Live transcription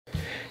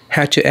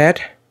how to add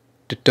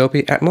the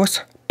Dolby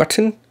Atmos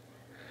button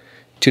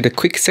to the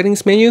quick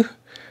settings menu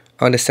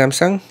on the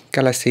Samsung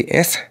Galaxy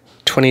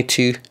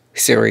S22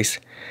 series.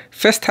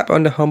 First, tap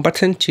on the home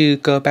button to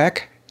go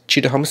back to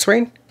the home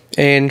screen,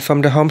 and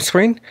from the home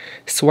screen,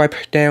 swipe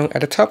down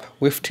at the top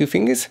with 2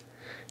 fingers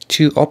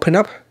to open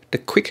up the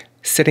quick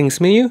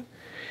settings menu.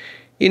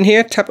 In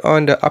here, tap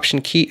on the option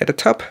key at the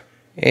top,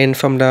 and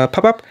from the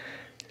pop-up,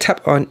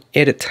 tap on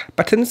edit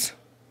buttons.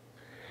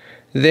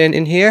 Then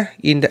in here,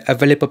 in the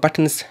available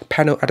buttons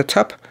panel at the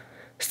top,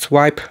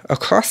 swipe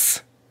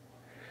across,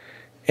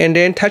 and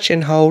then touch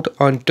and hold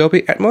on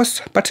Dolby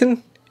Atmos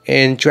button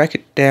and drag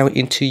it down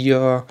into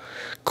your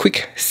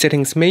quick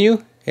settings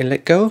menu and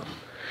let go.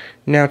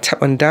 Now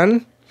tap on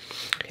done,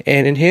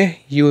 and in here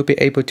you will be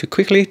able to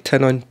quickly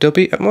turn on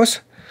Dolby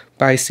Atmos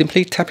by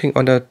simply tapping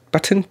on the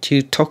button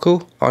to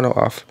toggle on or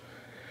off.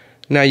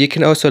 Now you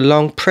can also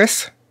long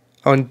press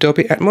on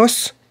Dolby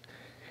Atmos,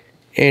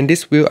 and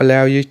this will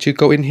allow you to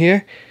go in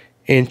here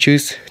and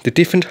choose the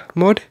different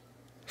mode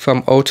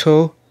from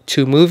auto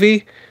to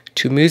movie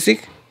to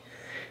music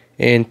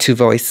and to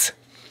voice.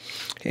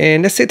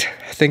 And that's it.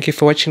 Thank you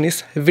for watching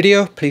this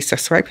video. Please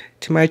subscribe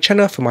to my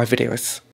channel for more videos.